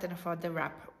the pattern for the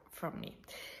wrap from me.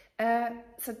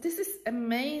 So this is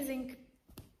amazing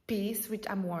piece which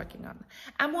I'm working on.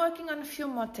 I'm working on a few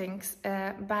more things,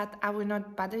 but I will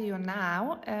not bother you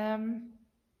now.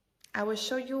 I will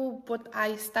show you what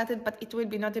I started, but it will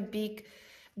be not a big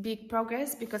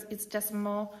progress because it's just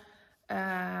more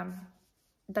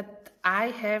that I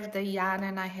have the yarn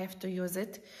and I have to use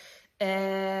it.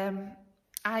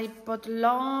 I bought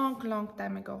long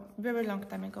time ago, very long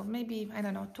time ago, maybe, I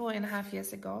don't know, 2.5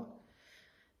 years ago,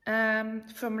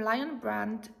 from Lion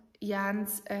brand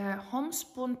yarns,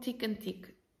 Homespun Thick and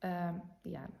Thick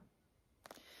yarn.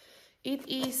 It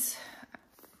is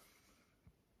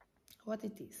what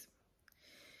it is.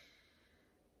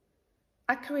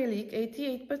 acrylic,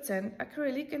 88%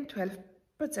 acrylic and 12%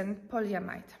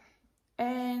 polyamide.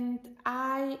 And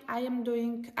I am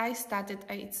doing,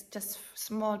 it's just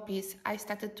small piece, I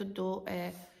started to do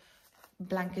a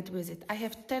blanket with it. I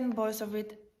have 10 balls of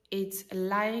it. It's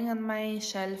lying on my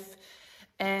shelf,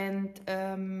 and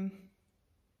I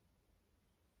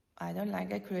don't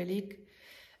like acrylic,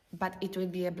 but it will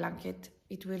be a blanket.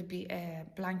 It will be a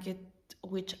blanket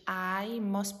which I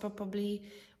most probably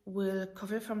will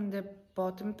cover from the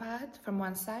bottom part, from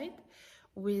one side,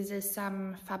 with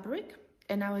some fabric,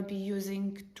 and I will be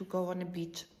using to go on a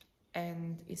beach.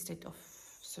 And instead of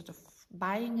sort of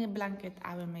buying a blanket,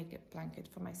 I will make a blanket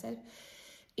for myself.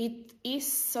 It is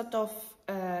sort of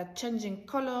changing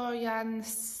color yarn,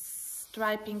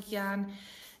 striping yarn.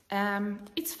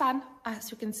 It's fun,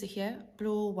 as you can see here,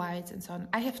 blue, white, and so on.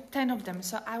 I have 10 of them,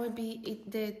 so I will be,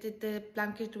 the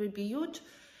blanket will be huge.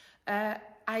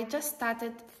 I just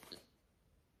started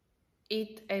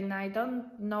it, and I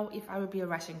don't know if I will be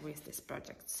rushing with this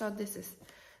project. So this is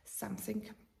something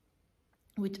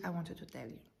which I wanted to tell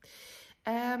you.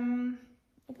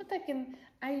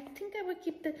 I think I will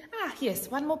keep the,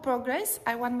 yes, one more progress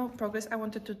I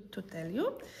wanted to tell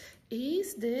you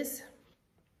is this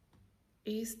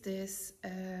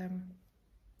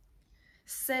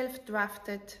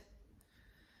self-drafted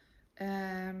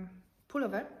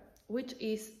pullover, which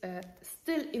is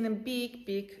still in a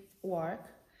big work,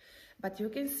 but you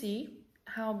can see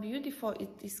how beautiful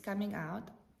it is coming out.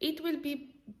 It will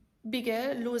be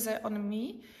bigger, looser on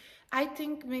me. I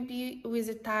think maybe with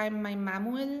the time my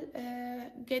mom will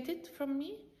get it from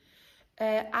me.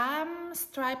 I'm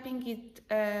striping it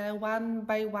one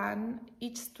by one.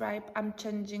 Each stripe I'm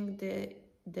changing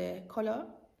the color,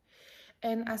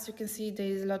 and as you can see there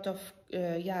is a lot of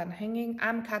yarn hanging.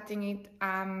 I'm cutting it.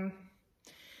 I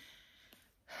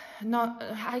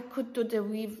could do the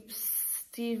weave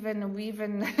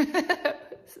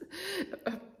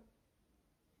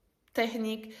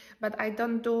technique, but I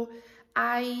don't do.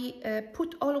 I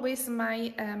put always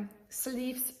my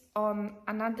sleeves on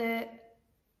another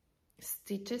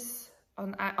stitches,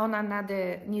 on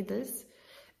another needles,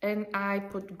 and I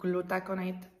put glue tack on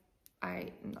it.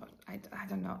 I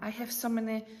don't know. I have so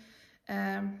many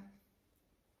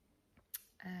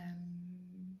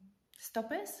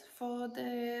stoppers for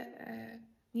the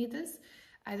needles.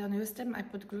 I don't use them. I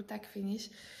put glue tack finish.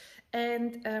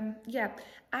 And yeah,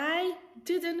 I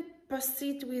didn't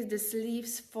proceed with the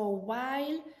sleeves for a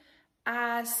while,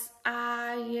 as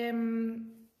I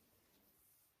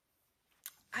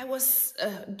was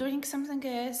doing something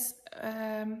else,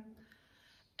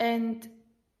 and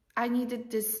I needed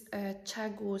this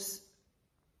Chago's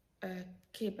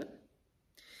cable.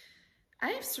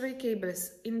 I have 3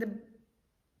 cables in the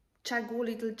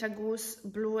little Chago's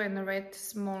blue and red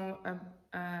small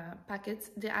packets.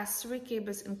 There are 3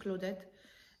 cables included,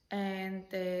 and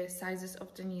the sizes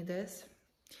of the needles.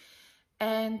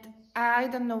 And I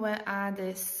don't know where are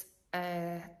these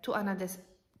 2 another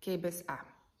cables are.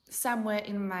 Somewhere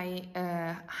in my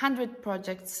 100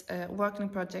 projects, working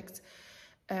projects,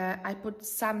 I put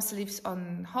some sleeves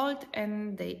on hold,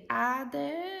 and they are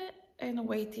there and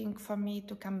waiting for me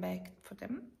to come back for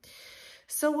them.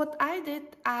 So what I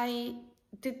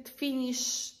did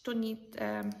finish to knit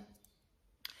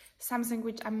something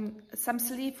some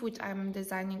sleeve which I'm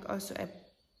designing, also a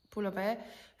pullover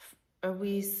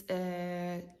with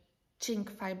QING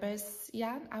fibers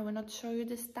yarn. I will not show you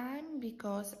this time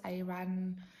because I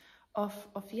ran off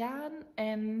of yarn,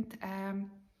 and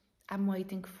I'm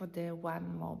waiting for the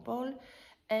one more ball,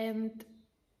 and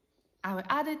I will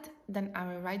add it, then I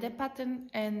will write the pattern,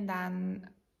 and then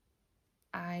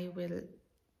I will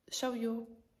show you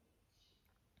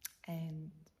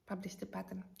and publish the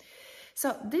pattern.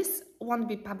 So this won't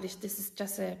be published. This is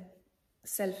just a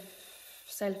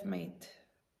self-made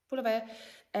pullover.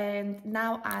 And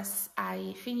now, as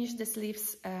I finish the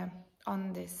sleeves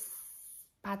on this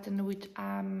pattern which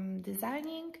I'm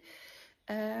designing,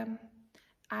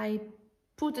 I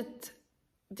put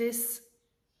this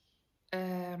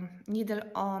needle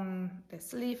on the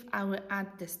sleeve. I will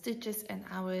add the stitches, and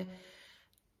I will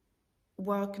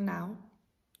work now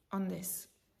on this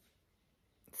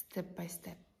step by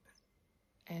step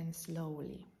and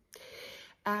slowly.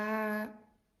 I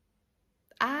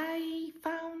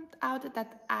found out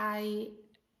that I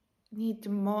need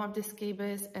more of these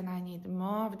cables, and I need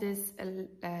more of these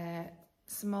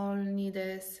small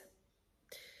needles.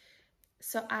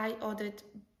 So I ordered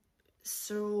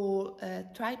through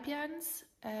Tribe Yarns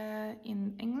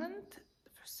in England,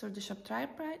 through the shop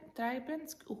Tribe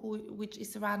Yarns, which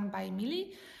is run by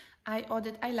Millie. I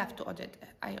love to order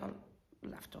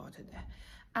there.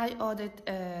 I ordered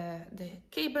the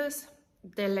cables,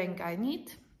 the length I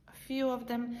need, a few of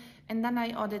them, and then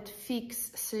I ordered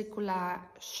fixed circular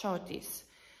shorties,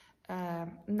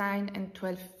 9 and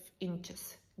 12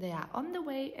 inches. They are on the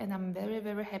way, and I'm very,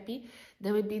 very happy.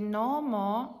 There will be no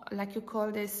more, like you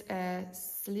call this,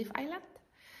 sleeve island.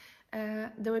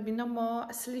 There will be no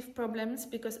more sleeve problems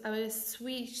because I will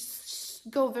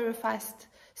go very fast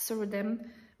through them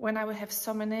when I will have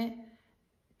so many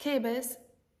cables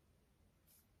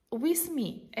with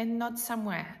me and not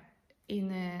somewhere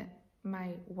in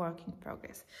my work in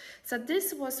progress. So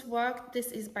this was work,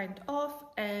 this is bind off,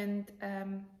 and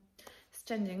it's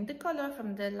changing the color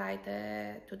from the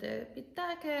lighter to the bit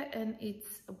darker, and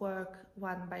it's work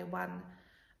one by one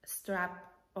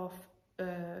strap of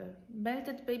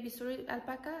melted baby SURI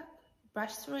alpaca,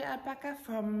 brush SURI alpaca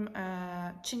from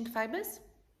QING fibers.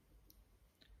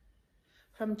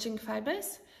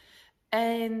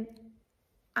 And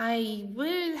I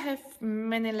will have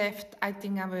many left. I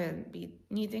think I will be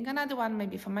needing another one,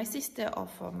 maybe for my sister or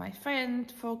for my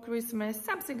friend for Christmas,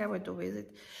 something I will do with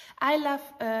it. I love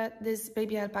this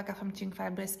baby alpaca from QING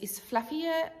fibers. It's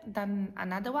fluffier than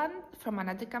another one from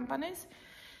another companies.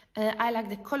 I like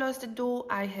the colors they do.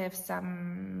 I have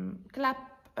some club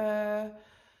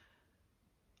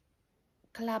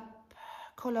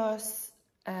colors,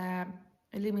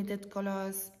 limited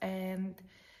colors, and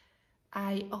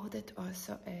I ordered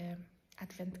also an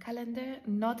advent calendar,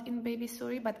 not in baby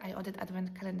SURI, but I ordered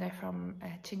advent calendar from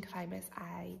QING fibers.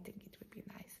 I think it would be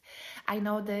nice. I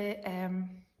know they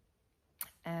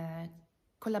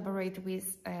collaborate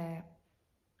with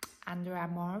Andrea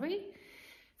Mori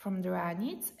from the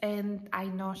YARNIN, and I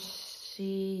know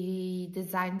she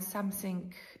designed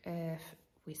something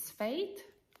with fade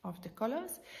of the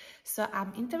colors, so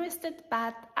I'm interested,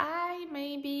 but I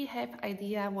maybe have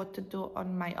idea what to do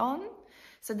on my own.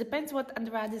 So depends what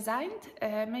Andrea designed.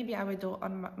 Maybe I will do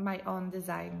on my own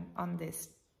design on this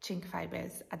QING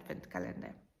fibers advent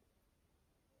calendar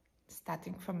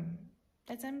starting from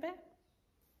December.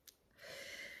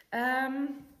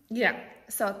 Yeah,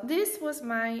 so this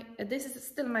is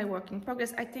still my work in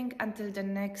progress. I think until the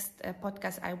next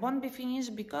podcast I won't be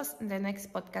finished, because in the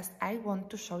next podcast I want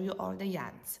to show you all the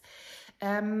yarns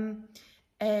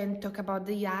and talk about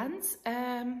the yarns,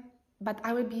 but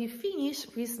I will be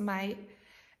finished with my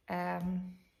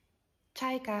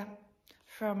Chaika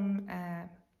from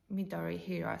Midori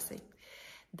Hirose,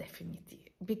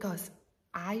 definitely, because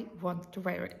I want to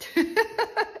wear it.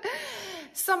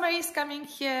 Summer is coming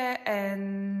here,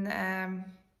 and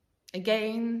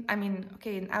again, I mean,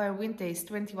 okay, in our winter is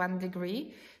 21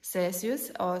 degrees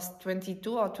Celsius or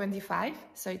 22 or 25,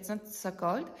 so it's not so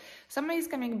cold. Summer is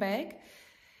coming back,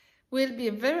 will be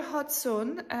very hot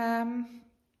soon.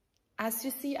 As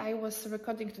you see, I was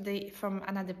recording today from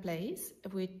another place,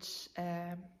 which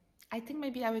I think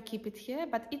maybe I will keep it here,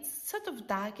 but it's sort of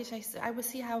darkish. I will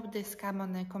see how this comes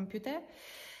on the computer.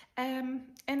 And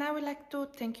I would like to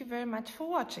thank you very much for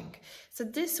watching. So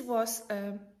this was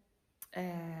a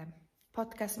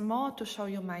podcast more to show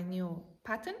you my new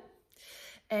pattern,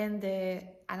 and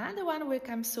another one will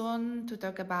come soon to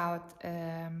talk about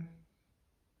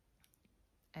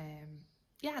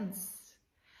yarns,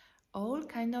 all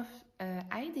kind of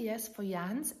ideas for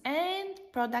yarns and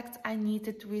products I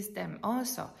needed with them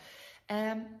also.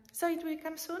 So it will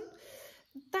come soon.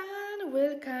 Then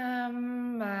will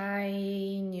come my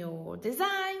new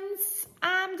designs.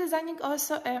 I'm designing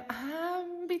also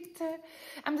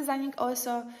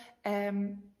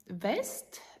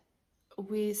vest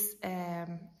with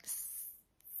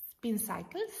spin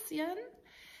cycles yarn,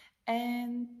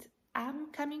 and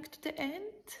I'm coming to the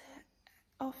end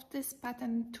of this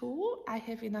pattern too. I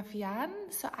have enough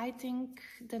yarn, so I think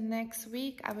the next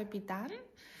week I will be done.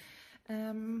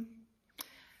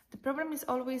 The problem is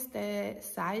always the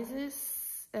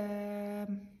sizes.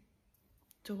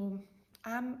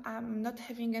 I'm not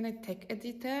having any tech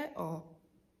editor, or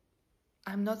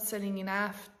I'm not selling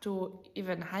enough to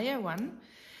even hire one.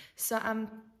 So I'm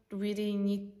really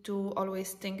need to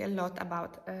always think a lot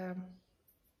about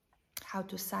how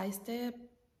to size the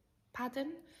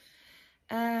pattern.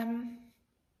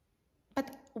 But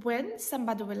when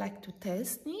somebody would like to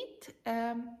test it,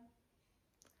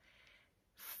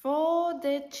 for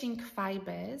the QING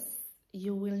fibers,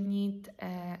 you will need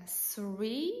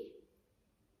 3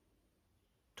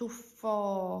 to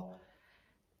 4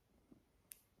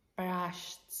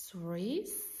 brushed SURI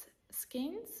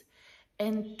skins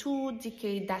and 2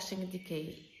 dashing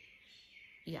decay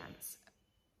yarns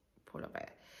pullover.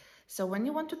 So when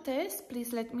you want to test,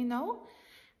 please let me know.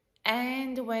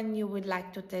 And when you would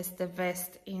like to test the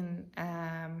vest in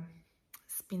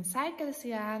spin cycles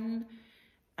yarn,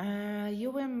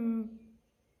 you will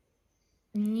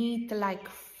need like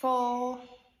 4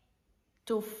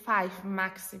 to 5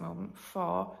 maximum.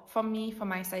 For me, for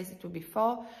my size, it will be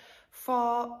 4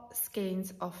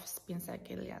 skeins of spin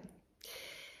cycle yarn.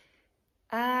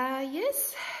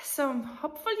 Yes, so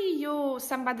hopefully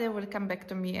somebody will come back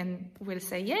to me and will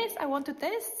say, yes, I want to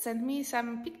test, send me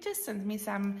some pictures, send me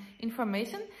some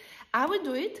information. I will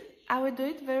do it. I will do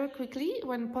it very quickly.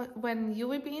 When you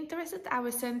will be interested, I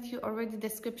will send you already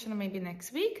description maybe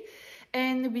next week,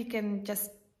 and we can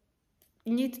just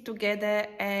knit together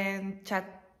and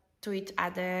chat to each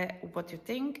other what you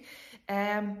think.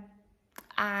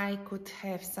 I could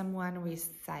have someone with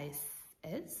size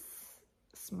S,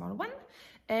 small one,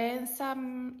 and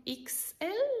some XL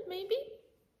maybe,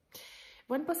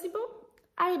 when possible.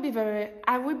 I will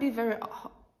be very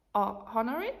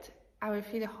honored. I will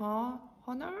feel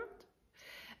honored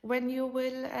when you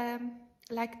will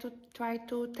like to try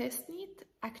to test knit.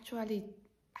 Actually,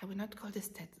 I will not call this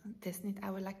test knit. I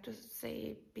would like to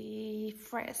say be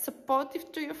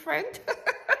supportive to your friend,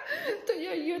 to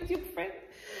your YouTube friend.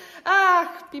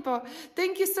 People,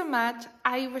 thank you so much.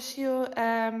 I wish you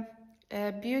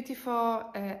a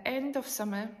beautiful end of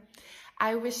summer.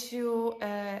 I wish you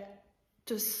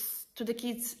to the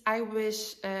kids, I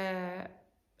wish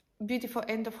beautiful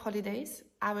end of holidays.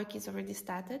 Our kids already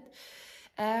started.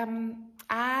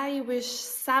 I wish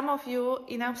some of you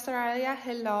in Australia,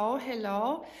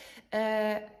 hello,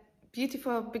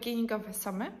 beautiful beginning of the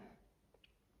summer.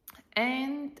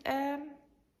 And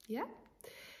yeah,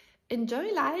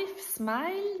 enjoy life,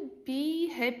 smile, be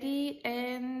happy,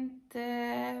 and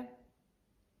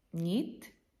knit,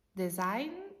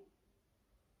 design.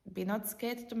 Be not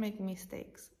scared to make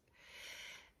mistakes.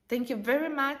 Thank you very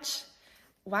much.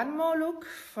 One more look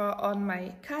on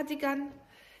my cardigan.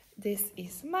 This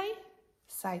is my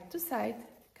side-to-side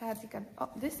cardigan. Oh,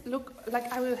 this look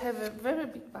like I will have a very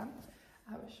big one.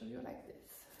 I will show you like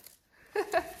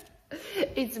this.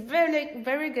 It's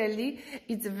very girly.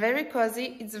 It's very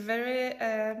cozy. It's very.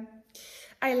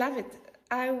 I love it.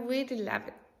 I really love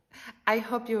it. I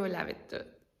hope you will love it too.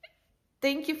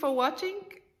 Thank you for watching.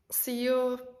 See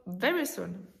you very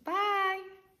soon. Bye.